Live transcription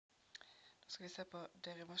skal vi se på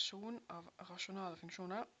derivasjon av rasjonale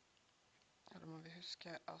funksjoner. Og da må vi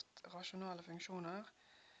huske at rasjonale funksjoner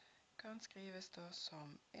kan skrives da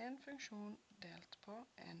som en funksjon delt på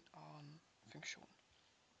en annen funksjon.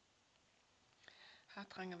 Her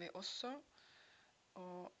trenger vi også å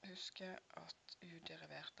huske at u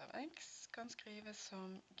derivert av x kan skrives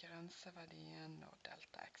som grenseverdien når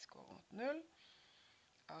delta x går mot 0,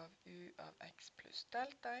 av u av x pluss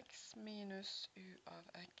delta x minus u av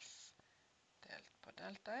x delt på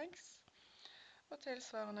delta x, og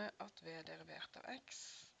tilsvarende at v derivert av x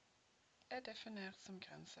er definert som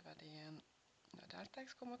grenseverdien når delta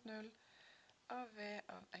x går mot 0, av v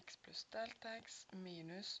av x pluss delta x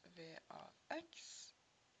minus v av x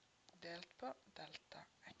delt på delta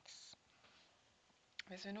x.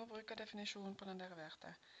 Hvis vi nå bruker definisjonen på den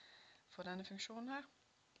deriverte for denne funksjonen her,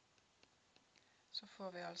 så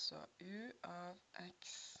får vi altså u av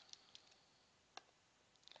x.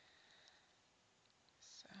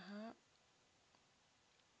 Se her.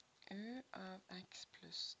 U av x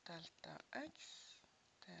pluss delta x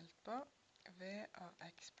delt på v av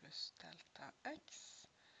x pluss delta x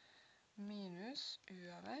minus u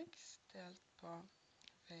av x delt på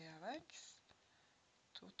v av x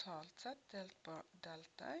totalt sett delt på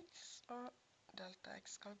delta x, og delta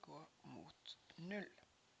x skal gå mot 0.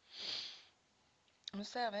 Nå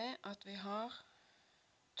ser vi at vi har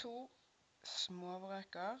to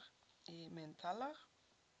småbrøker i min teller.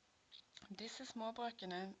 Disse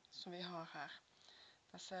småbrøkene som vi har her,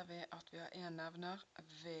 da ser vi at vi har en nevner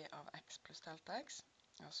v av x pluss delta x,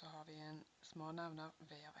 og så har vi en smånevner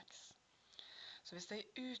v av x. Så hvis jeg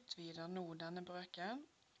utvider nå denne brøken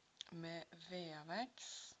med v av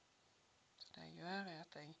x, så det jeg gjør er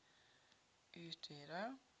at jeg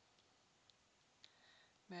utvider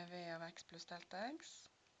med v av x pluss delta x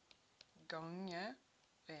gange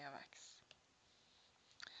v av x.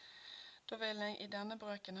 Da vil jeg i denne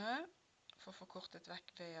brøken her få forkortet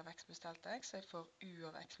vekk v av x pluss delta x, så jeg får u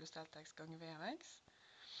av x pluss delta x gange v av x,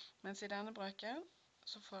 mens i denne brøken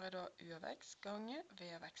så får jeg da u av x gange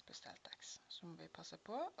v av x pluss delta x. Så må vi passe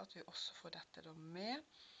på at vi også får dette da med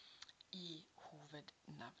i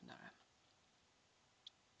hovednevneren.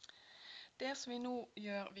 Det som vi nå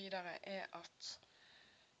gjør videre er at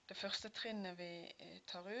det første trinnet vi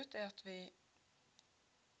tar ut er at vi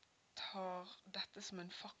tar dette som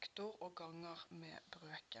en faktor og ganger med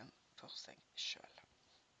brøken for seg selv.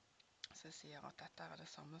 Så jeg sier at dette er det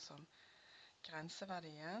samme som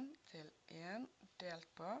grenseverdien til 1 delt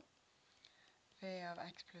på v av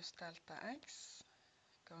x pluss delta x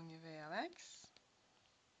ganger v av x.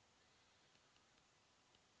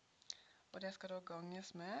 Og det skal da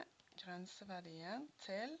ganges med grenseverdien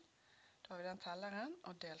til, da har vi den telleren,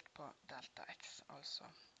 og delt på delta x, altså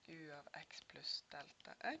u av x pluss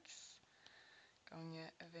delta x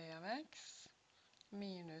ganger v av x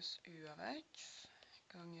minus u av x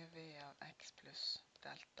ganger v av x pluss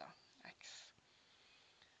delta x,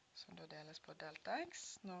 som da deles på delta x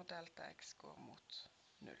når delta x går mot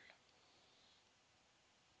 0.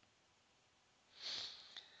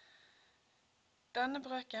 Denne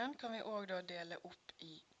brøken kan vi også da dele opp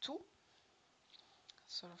i 2.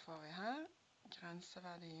 Så da får vi her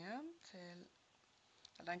grenseverdien til,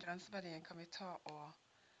 den grenseverdien kan vi ta og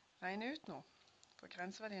regne ut nå. For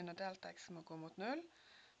grenseverdien når delta x må gå mot 0,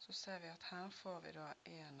 så ser vi at her får vi da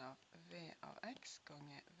 1 av v av x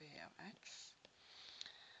ganger v av x.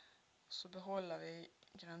 Så beholder vi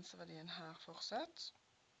grenseverdien her fortsatt.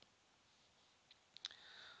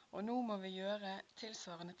 Og nå må vi gjøre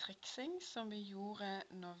tilsvarende triksing som vi gjorde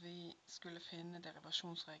når vi skulle finne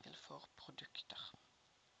derivasjonsregel for produkter.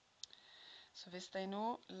 Så hvis jeg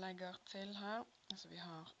nå legger til her, altså vi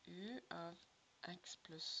har u av x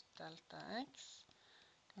pluss delta x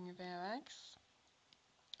ganger v av x.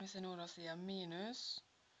 Hvis jeg nå da sier minus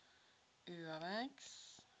u av x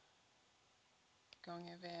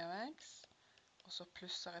ganger v av x, og så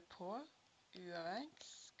plusser jeg på u av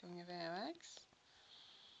x ganger v av x,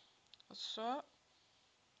 og så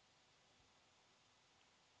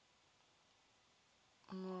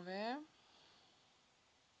må vi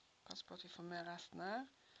passe på at vi får med resten her.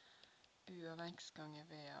 U av x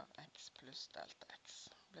ganger v av x pluss delta x.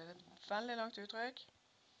 Ble det et veldig langt uttrykk?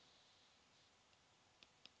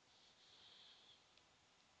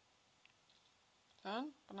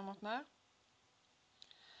 Sånn, på denne måten her.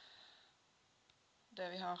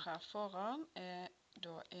 Det vi har her foran er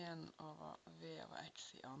da 1 over v over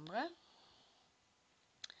x i andre.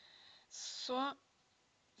 Så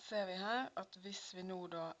ser vi her at hvis vi nå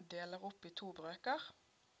da deler opp i 2 brøker,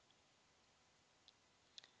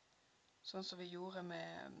 sånn som vi gjorde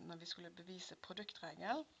når vi skulle bevise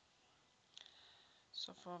produktregel,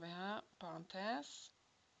 Så får vi her parentes,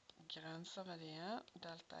 grenseverdiet,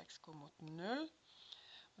 delta x går mot 0.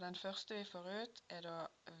 Og den første vi får ut er da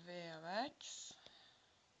v av x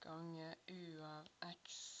ganger u av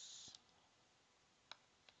x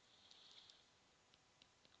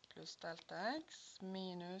pluss delta x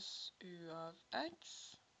minus u av x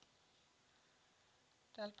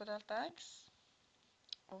delt på delta x.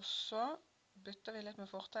 Og så bytter vi litt med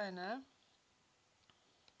fortegnet.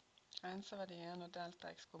 Grenseverdien og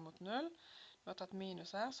delta x går mot 0. Vi har tatt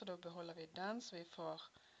minus her, så da beholder vi den, så vi får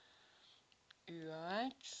u av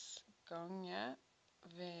x ganger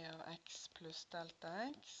v av x pluss delta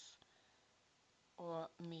x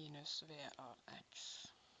og minus v av x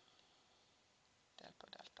delt på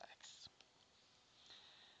delta x.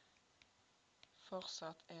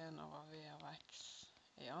 Fortsatt 1 over v av x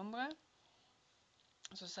i andre.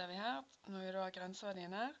 Så ser vi her, når vi da har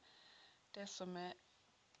grenseverdien her, det som er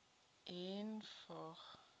innenfor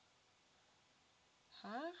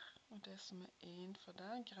her, og det som er innenfor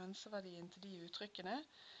der, grenseverdien til de uttrykkene,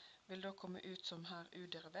 vil da komme ut som her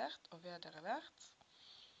u-derivert og v-derivert.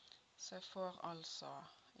 Så jeg får altså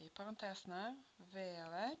i parentesene v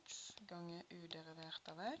av x ganger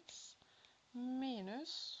u-derivert av x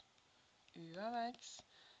minus u av x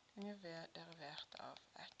ganger v-derivert av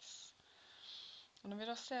x. Og når vi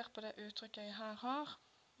da ser på det uttrykket jeg her har,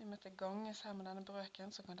 i og med at det ganges her med denne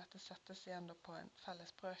brøken, så kan dette settes igjen da på en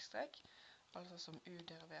felles brøkstrek, altså som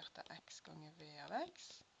u-derivert av x ganger v av x,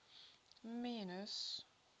 minus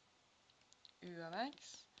u av x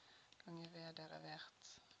ganger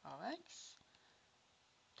v-derivert av x,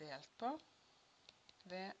 delt på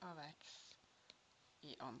v av x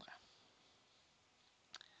i andre.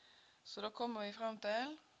 Så da kommer vi frem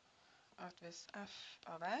til at hvis f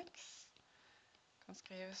av x kan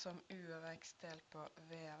skrives som u av x delt på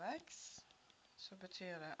v av x, så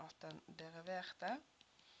betyr det at den deriverte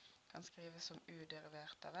kan skrives som u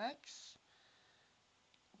derivert av x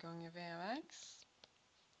ganger v av x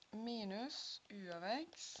minus u av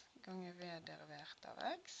x ganger v derivert av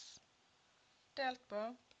x delt på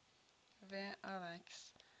v av x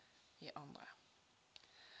i andre.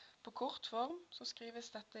 På kortform så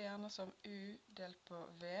skrives dette gjerne som u delt på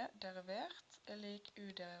v derivert er lik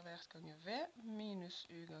u derivert ganger v minus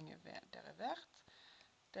u ganger v derivert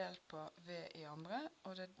delt på v i andre,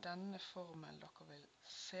 og det er denne formelen dere vil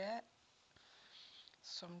se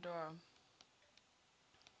som da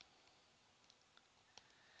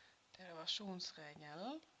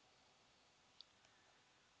derivasjonsregelen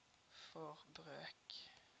for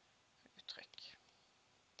brøkuttrykk.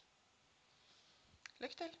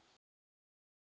 Lykke til!